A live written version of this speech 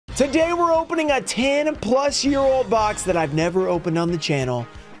Today we're opening a 10-plus-year-old box that I've never opened on the channel,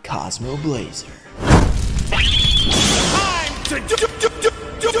 Cosmo Blazer. Time to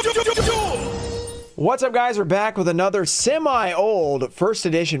What's up, guys? We're back with another semi-old first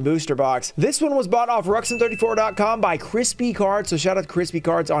edition booster box. This one was bought off Ruxin34.com by Crispy Cards, so shout out to Crispy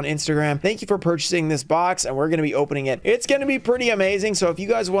Cards on Instagram. Thank you for purchasing this box, and we're going to be opening it. It's going to be pretty amazing, so if you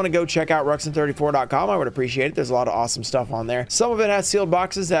guys want to go check out Ruxin34.com, I would appreciate it. There's a lot of awesome stuff on there. Some of it has sealed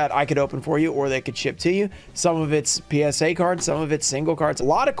boxes that I could open for you, or they could ship to you. Some of it's PSA cards, some of it's single cards. A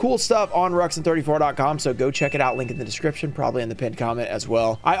lot of cool stuff on Ruxin34.com, so go check it out. Link in the description, probably in the pinned comment as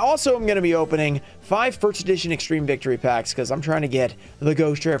well. I also am going to be opening 5 first edition extreme victory packs because I'm trying to get the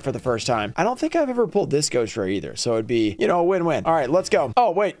ghost rare for the first time. I don't think I've ever pulled this ghost rare either, so it'd be, you know, a win-win. All right, let's go.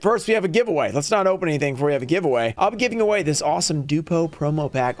 Oh wait, first we have a giveaway. Let's not open anything before we have a giveaway. I'll be giving away this awesome Dupo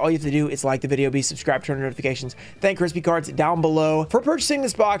promo pack. All you have to do is like the video, be subscribed, turn on notifications. Thank Crispy Cards down below for purchasing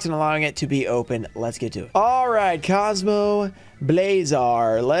this box and allowing it to be open. Let's get to it. All right, Cosmo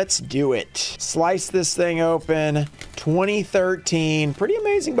Blazer, let's do it. Slice this thing open. 2013, pretty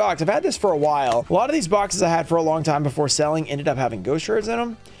amazing box. I've had this for a while. A lot of these boxes I had for a long time before selling ended up having ghost rares in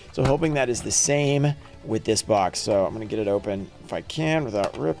them, so hoping that is the same with this box. So I'm gonna get it open if I can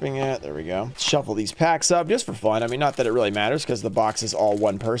without ripping it. There we go. Shuffle these packs up just for fun. I mean, not that it really matters because the box is all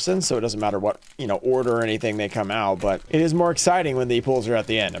one person, so it doesn't matter what, you know, order or anything they come out, but it is more exciting when the pulls are at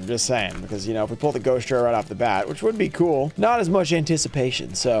the end. I'm just saying, because, you know, if we pull the ghost rare right off the bat, which would be cool, not as much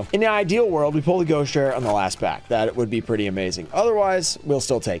anticipation. So in the ideal world, we pull the ghost rare on the last pack. That would be pretty amazing. Otherwise, we'll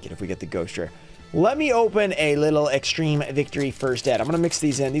still take it if we get the ghost rare. Let me open a little Extreme Victory first ed. I'm going to mix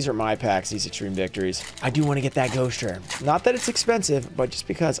these in. These are my packs, these Extreme Victories. I do want to get that ghost rare. Not that it's expensive, but just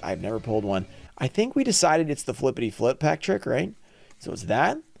because I've never pulled one. I think we decided it's the flippity flip pack trick, right? So it's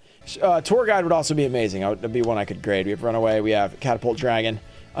that. Tour guide would also be amazing. That'd be one I could grade. We have Runaway. We have Catapult Dragon.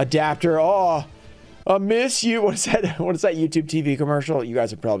 Adapter. Oh, I miss you. What is that? What is that YouTube TV commercial? You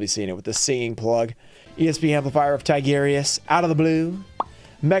guys have probably seen it with the singing plug. ESP Amplifier of Tigerius. Out of the blue.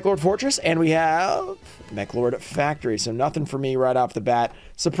 Mechlord Fortress, and we have Mechlord Factory. So nothing for me right off the bat.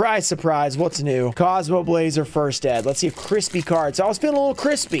 Surprise, surprise, what's new? Cosmo Blazer first ed. Let's see if Crispy Cards. I was feeling a little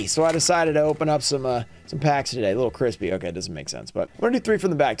crispy, so I decided to open up some packs today. A little crispy. Okay, it doesn't make sense, but we're gonna do 3 from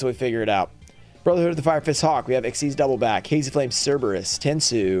the back till we figure it out. Brotherhood of the Fire Fist Hawk. We have Xyz Double Back, Hazy Flame Cerberus,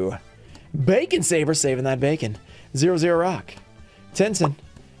 Tensu, Bacon Saver, saving that bacon, 0-0 Rock, Tenson,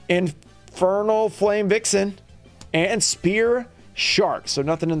 Infernal Flame Vixen, and Spear Shark. So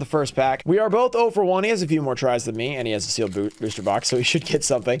nothing in the first pack. We are both 0 for 1. He has a few more tries than me, and he has a sealed booster box, so he should get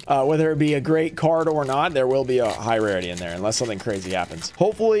something. Whether it be a great card or not, there will be a high rarity in there, unless something crazy happens.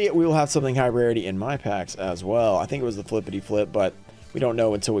 Hopefully, we will have something high rarity in my packs as well. I think it was the flippity flip, but we don't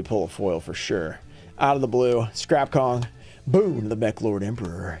know until we pull a foil for sure. Out of the blue, Scrap Kong, Boone, the Mechlord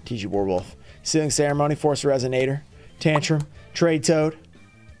Emperor, TG Warwolf, Sealing Ceremony, Force Resonator, Tantrum, Trade Toad,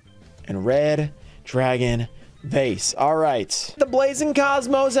 and Red Dragon Vase. All right. The Blazing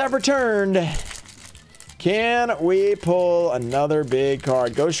Cosmos have returned. Can we pull another big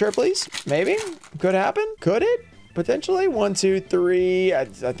card? Ghost rare, please? Maybe? Could happen? Could it? Potentially? 1, 2, 3. I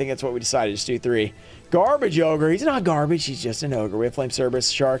think that's what we decided. Just do 3. Garbage Ogre. He's not garbage. He's just an ogre. We have Flame Cerberus,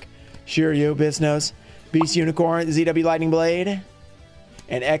 Shark, Shiryu, Bisnos, Beast Unicorn, ZW Lightning Blade,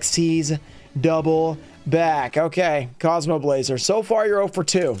 and XT's Double Back. Okay, Cosmo Blazer. So far, you're 0 for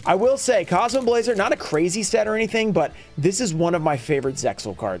 2. I will say, Cosmo Blazer, not a crazy stat or anything, but this is one of my favorite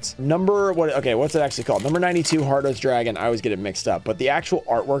Zexal cards. What's it actually called? Number 92, Hard-Nosed Dragon. I always get it mixed up, but the actual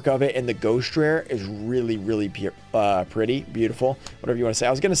artwork of it and the ghost rare is really, really pretty, beautiful, whatever you want to say.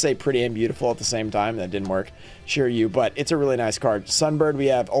 I was going to say pretty and beautiful at the same time. That didn't work. Sure you, but it's a really nice card. Sunbird, we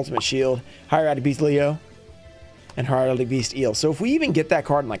have Ultimate Shield, Hieratic Beast Leo, and Hieratic Beast Eel. So if we even get that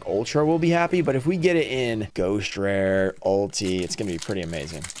card in like Ultra, we'll be happy. But if we get it in Ghost Rare, Ulti, it's gonna be pretty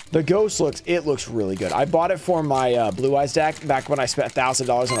amazing. The Ghost looks really good. I bought it for my Blue Eyes deck back when I spent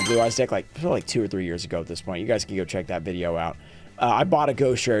 $1,000 on a Blue Eyes deck, like 2 or 3 years ago at this point. You guys can go check that video out. I bought a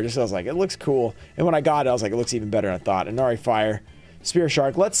Ghost Rare just so I was like, it looks cool. And when I got it, I was like, it looks even better than I thought. Inari Fire, Spear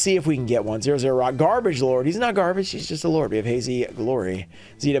Shark. Let's see if we can get one. 0-0 Rock. Garbage Lord. He's not garbage. He's just a Lord. We have Hazy Glory,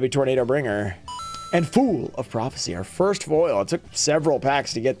 ZW Tornado Bringer, and Fool of Prophecy, our first foil. It took several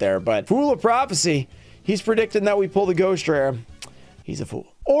packs to get there, but Fool of Prophecy, he's predicting that we pull the Ghost Rare. He's a fool.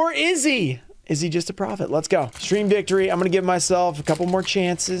 Or is he? Is he just a prophet? Let's go. Stream Victory. I'm going to give myself a couple more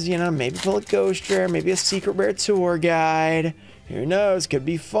chances, you know, maybe pull a Ghost Rare, maybe a Secret Rare Tour Guide. Who knows? Could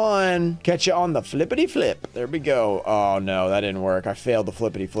be fun. Catch you on the flippity flip. There we go. Oh, no, that didn't work. I failed the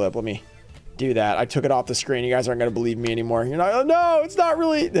flippity flip. Let me do that. I took it off the screen. You guys aren't going to believe me anymore. You're not, oh no, it's not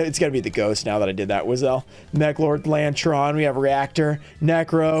really. It's going to be the ghost now that I did that. Wizell, Mechlord, Lantron. We have Reactor,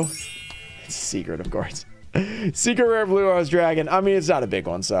 Necro. It's secret, of course. Secret rare blue rose dragon. I mean, it's not a big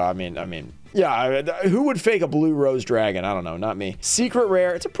one, so I mean, yeah, who would fake a blue rose dragon? I don't know, not me. Secret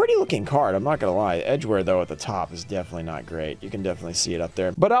rare. It's a pretty looking card, I'm not gonna lie. Edgeware, though, at the top is definitely not great. You can definitely see it up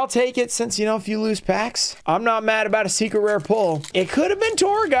there. But I'll take it since, you know, if you lose packs, I'm not mad about a secret rare pull. It could have been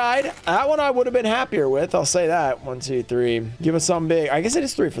Tour Guide. That one I would have been happier with. I'll say that. 1, 2, 3. Give us something big. I guess it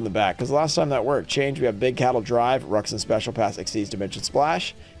is 3 from the back, because last time that worked. Change, we have Big Cattle Drive, Ruxin Special Pass exceeds Dimension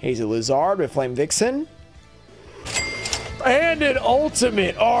Splash, Hazy Lizard with Flame Vixen. And an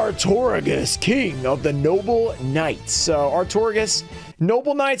ultimate Artorigus, King of the Noble Knights. So Artorigus,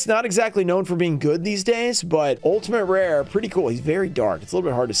 Noble Knights, not exactly known for being good these days, but ultimate rare, pretty cool. He's very dark. It's a little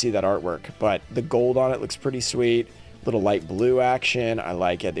bit hard to see that artwork, but the gold on it looks pretty sweet. Little light blue action. I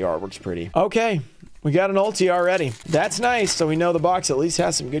like it. The artwork's pretty. Okay, we got an ulti already. That's nice. So we know the box at least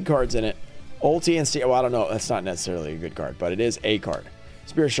has some good cards in it. Ulti and Steel. Well, I don't know. That's not necessarily a good card, but it is a card.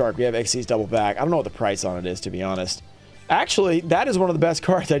 Spear Shark. We have XC's double back. I don't know what the price on it is, to be honest. Actually, that is one of the best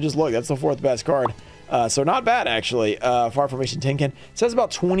cards. I just looked. That's the 4th best card. So not bad, actually. Far Formation Tinkin. It says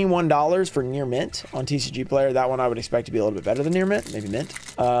about $21 for near mint on TCG Player. That one I would expect to be a little bit better than near mint. Maybe mint.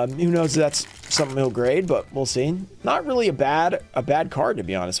 Who knows if that's something he'll grade, but we'll see. Not really a bad card, to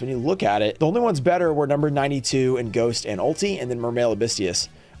be honest. When you look at it, the only ones better were number 92 and Ghost and Ulti, and then Mermail Abystius.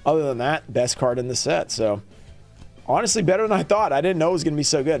 Other than that, best card in the set. So honestly, better than I thought. I didn't know it was going to be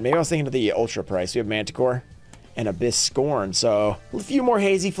so good. Maybe I was thinking of the Ultra price. We have Manticore and Abyss Scorn. So a few more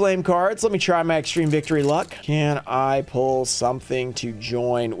Hazy Flame cards. Let me try my Extreme Victory luck. Can I pull something to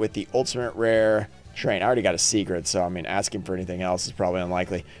join with the Ultimate Rare Train? I already got a secret, so I mean, asking for anything else is probably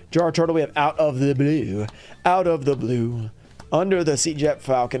unlikely. Jar Turtle, we have Out of the Blue. Out of the Blue. Under the Sea Jet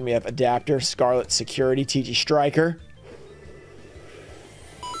Falcon, we have Adapter, Scarlet Security, TG Striker.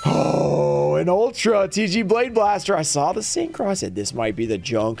 Oh, an Ultra TG Blade Blaster. I saw the Synchro. I said this might be the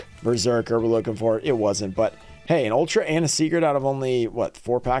junk Berserker we're looking for. It wasn't, but hey, an Ultra and a Secret out of only, what,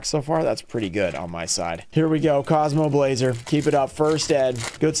 4 packs so far? That's pretty good on my side. Here we go. Cosmo Blazer. Keep it up. First Ed.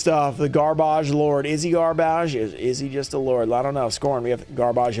 Good stuff. The Garbage Lord. Is he Garbage? Is he just a Lord? I don't know. Scorn. We have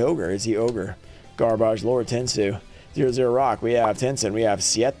Garbage Ogre. Is he Ogre? Garbage Lord. Tensu. 0-0 Rock. We have Tensen. We have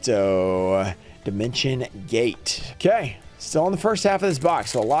Sassyotto. Dimension Gate. Okay. Still in the first half of this box,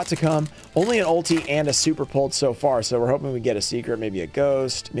 so a lot to come. Only an ulti and a super pulled so far, so we're hoping we get a secret, maybe a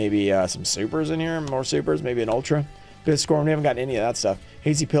ghost, maybe some supers in here, more supers, maybe an ultra. Biscorn, we haven't got any of that stuff.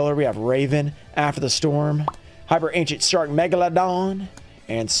 Hazy Pillar, we have Raven, After the Storm, Hyper Ancient Shark Megalodon,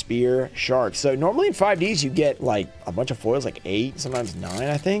 and Spear Shark. So normally in 5Ds, you get like a bunch of foils, like 8, sometimes 9,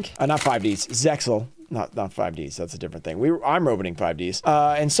 I think. Not 5Ds, Zexal. Not 5Ds, that's a different thing. I'm opening 5Ds.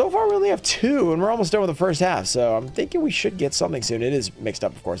 And so far we only have 2, and we're almost done with the first half, so I'm thinking we should get something soon. It is mixed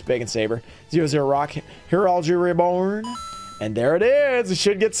up, of course. Bacon Saber, 0-0 Rock, Heraldry Reborn, and there it is. We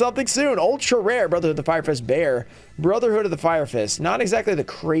should get something soon. Ultra Rare, Brotherhood of the Firefist Bear, Brotherhood of the Firefist. Not exactly the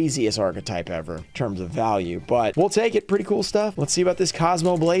craziest archetype ever in terms of value, but we'll take it. Pretty cool stuff. Let's see about this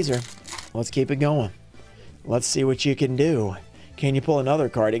Cosmo Blazer. Let's keep it going. Let's see what you can do. Can you pull another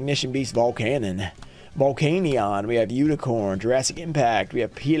card? Ignition Beast Volcanon. Volcanion, we have Unicorn, Jurassic Impact, we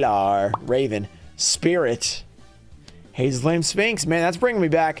have Pilar, Raven, Spirit, Hazel Flame Sphinx. Man, that's bringing me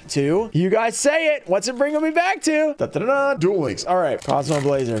back to, you guys say it, what's it bringing me back to? Da-da-da-da, Duel Links. All right, Cosmo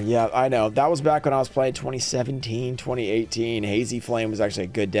Blazer, yeah, I know. That was back when I was playing 2017, 2018. Hazy Flame was actually a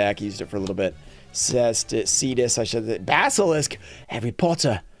good deck. Used it for a little bit. Cetus, I should say. Basilisk, Harry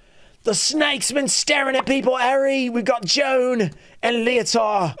Potter. The snake's been staring at people, Harry. We've got Joan and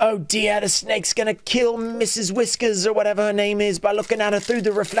Leotard. Oh dear, the snake's gonna kill Mrs. Whiskers or whatever her name is by looking at her through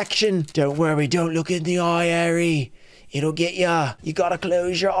the reflection. Don't worry, don't look in the eye, Harry. It'll get ya. You gotta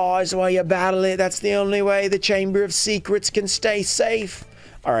close your eyes while you battle it. That's the only way the Chamber of Secrets can stay safe.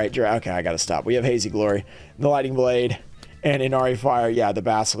 All right, okay, I gotta stop. We have Hazy Glory, the Lightning Blade, and Inari Fire. Yeah, the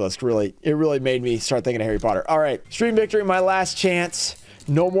Basilisk. It really made me start thinking of Harry Potter. All right, Stream Victory, my last chance.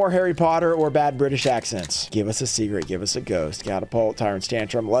 No more Harry Potter or bad British accents. Give us a secret. Give us a ghost. Catapult, Tyrant's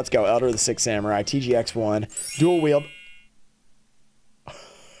Tantrum. Let's go. Elder of the Sixth Samurai. TGX1. Dual wield.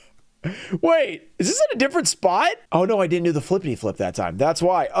 Wait, is this in a different spot? Oh no, I didn't do the flippity flip that time. That's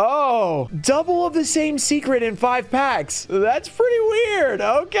why. Oh, double of the same secret in 5 packs. That's pretty weird.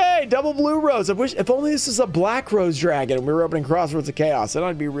 Okay, double blue rose. I wish, if only this is a black rose dragon and we were opening Crossroads of Chaos, then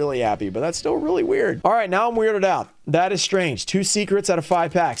I'd be really happy, but that's still really weird. All right, now I'm weirded out. That is strange. 2 secrets out of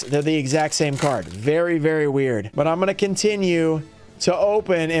 5 packs. They're the exact same card. Very, very weird. But I'm gonna continue to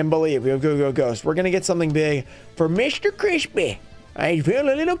open and believe. We have Go Go Ghost. We're gonna get something big for Mr. Crispy. I ain't feeling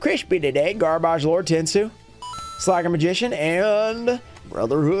a little crispy today. Garbage Lord Tensu, Slacker Magician, and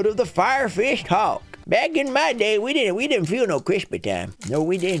Brotherhood of the Firefist Hawk. Back in my day, we didn't feel no crispy time. No,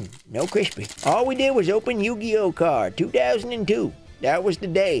 we didn't. No crispy. All we did was open Yu-Gi-Oh card, 2002. That was the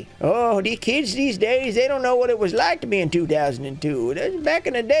day. Oh, these kids these days, they don't know what it was like to be in 2002. That's back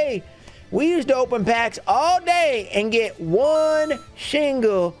in the day. We used to open packs all day and get one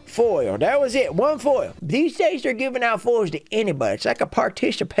single foil. That was it, one foil. These days, they're giving out foils to anybody. It's like a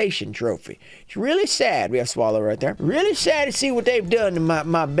participation trophy. It's really sad. We have Swallow right there. Really sad to see what they've done to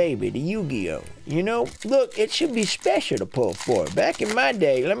my baby, the Yu-Gi-Oh. You know, look, it should be special to pull foil. Back in my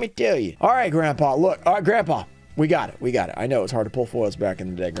day, let me tell you. All right, Grandpa, look. All right, Grandpa, we got it. We got it. I know it's hard to pull foils back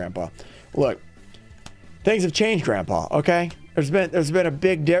in the day, Grandpa. Look, things have changed, Grandpa, okay? There's been a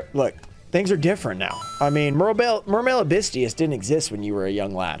big look. Things are different now. I mean, Mermailabistis didn't exist when you were a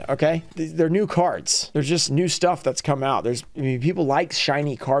young lad, okay? They're new cards. There's just new stuff that's come out. I mean, people like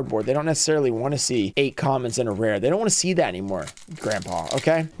shiny cardboard. They don't necessarily want to see 8 commons and a rare. They don't want to see that anymore, Grandpa,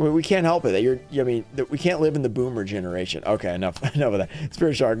 okay? We can't help it. We can't live in the boomer generation. Okay, enough of that.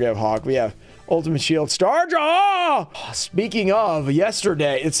 Spirit Shark, we have Hawk, we have Ultimate Shield, Starjaw! Speaking of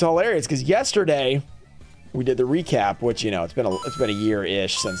yesterday, it's hilarious because yesterday, we did the recap, which, you know, it's been a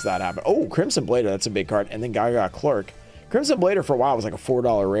year-ish since that happened. Oh, Crimson Blader, that's a big card. And then Gaga Clerk. Crimson Blader for a while was like a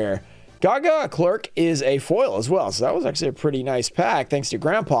 $4 rare. Gaga Clerk is a foil as well, so that was actually a pretty nice pack, thanks to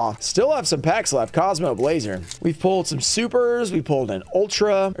Grandpa. Still have some packs left. Cosmo Blazer. We've pulled some supers. We pulled an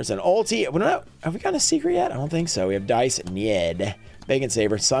Ultra. There's an Ulti. Have we got a secret yet? I don't think so. We have Dice, Ned, Bacon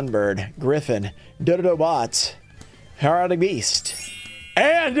Saber, Sunbird, Griffin, Dodo Bot, Heraldic Beast.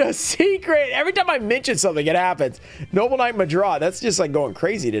 And a secret! Every time I mention something, it happens. Noble Knight Madra. That's just like going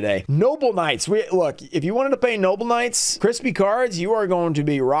crazy today. Noble Knights. Look, if you wanted to pay Noble Knights, crispy cards, you are going to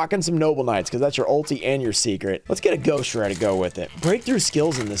be rocking some Noble Knights because that's your ulti and your secret. Let's get a Ghost Rare to go with it. Breakthrough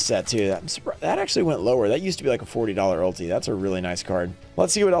skills in this set too. I'm surprised. That actually went lower. That used to be like a $40 ulti. That's a really nice card.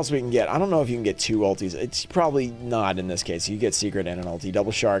 Let's see what else we can get. I don't know if you can get 2 ultis. It's probably not in this case. You get secret and an ulti.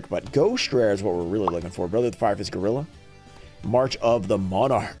 Double Shark, but Ghost Rare is what we're really looking for. Brother of the Firefist Gorilla. March of the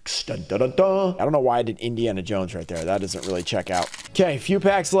Monarchs. Dun, dun, dun, dun. I don't know why I did Indiana Jones right there. That doesn't really check out. Okay, few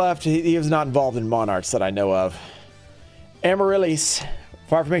packs left. He was not involved in Monarchs that I know of. Amaryllis,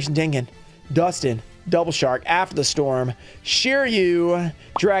 Fire Formation Tengen, Dustin, Double Shark, After the Storm, Shiryu,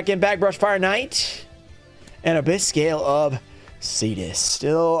 Draken, Backbrush Fire Knight, and Abyss Scale of Cetus.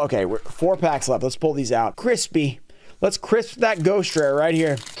 Still, okay, we're 4 packs left. Let's pull these out. Crispy. Let's crisp that Ghost Rare right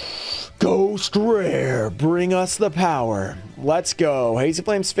here. Ghost Rare, bring us the power. Let's go. Hazy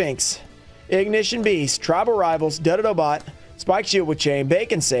Flame Sphinx, Ignition Beast, Tribal Rivals, Dodobot, Spike Shield with Chain,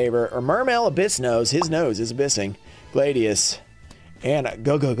 Bacon Saber, or Mermail Abyss Nose. His nose is abyssing. Gladius, and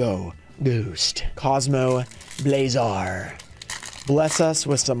Go Ghost. Cosmo Blazar. Bless us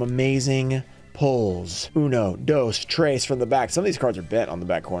with some amazing pulls. Uno, Dos, Trace from the back. Some of these cards are bent on the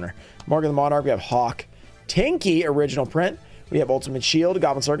back corner. Mark of the Monarch, we have Hawk. Tinky, original print. We have Ultimate Shield,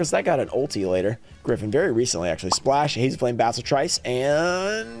 Goblin Circus. That got an ulti later. Griffin, very recently, actually. Splash, Hazy Flame, Battle Trice,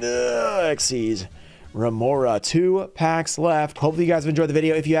 and Xyz Remora. 2 packs left. Hopefully you guys have enjoyed the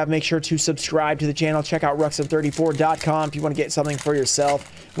video. If you have, make sure to subscribe to the channel. Check out Ruxin34.com if you want to get something for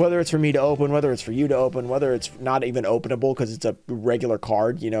yourself, whether it's for me to open, whether it's for you to open, whether it's not even openable because it's a regular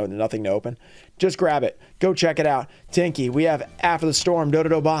card, you know, nothing to open. Just grab it. Go check it out. Tinky, we have After the Storm,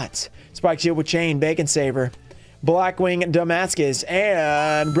 Dodo Bots, Spike Shield with Chain, Bacon Saber, Blackwing Damascus,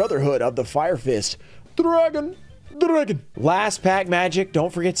 and Brotherhood of the Firefist Dragon. Last pack magic.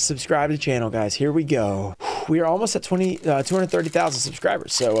 Don't forget to subscribe to the channel, guys. Here we go. We are almost at 230,000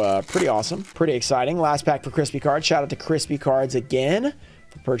 subscribers, so pretty awesome, pretty exciting. Last pack for Crispy Cards. Shout out to Crispy Cards again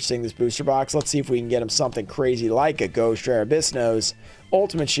for purchasing this booster box. Let's see if we can get him something crazy like a Ghost Rare, Abyss Nose,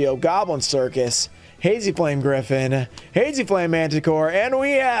 Ultimate Shield, Goblin Circus, Hazy Flame Griffin, Hazy Flame Manticore, and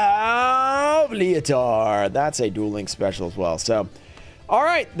we have Leotard. That's a Duel Link special as well. So, all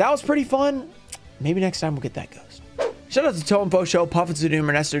right, that was pretty fun. Maybe next time we'll get that Ghost. Shout out to Toe Info Show, Puffin Zudum,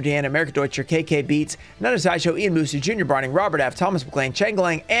 Ernesto Dan, America Deutscher, KK Beats, Another Side Show, Ian Booster, Junior Barning, Robert F., Thomas McLean, Chang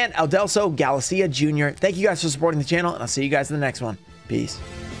Lang, and Aldelso Galicia Jr. Thank you guys for supporting the channel, and I'll see you guys in the next one. Peace.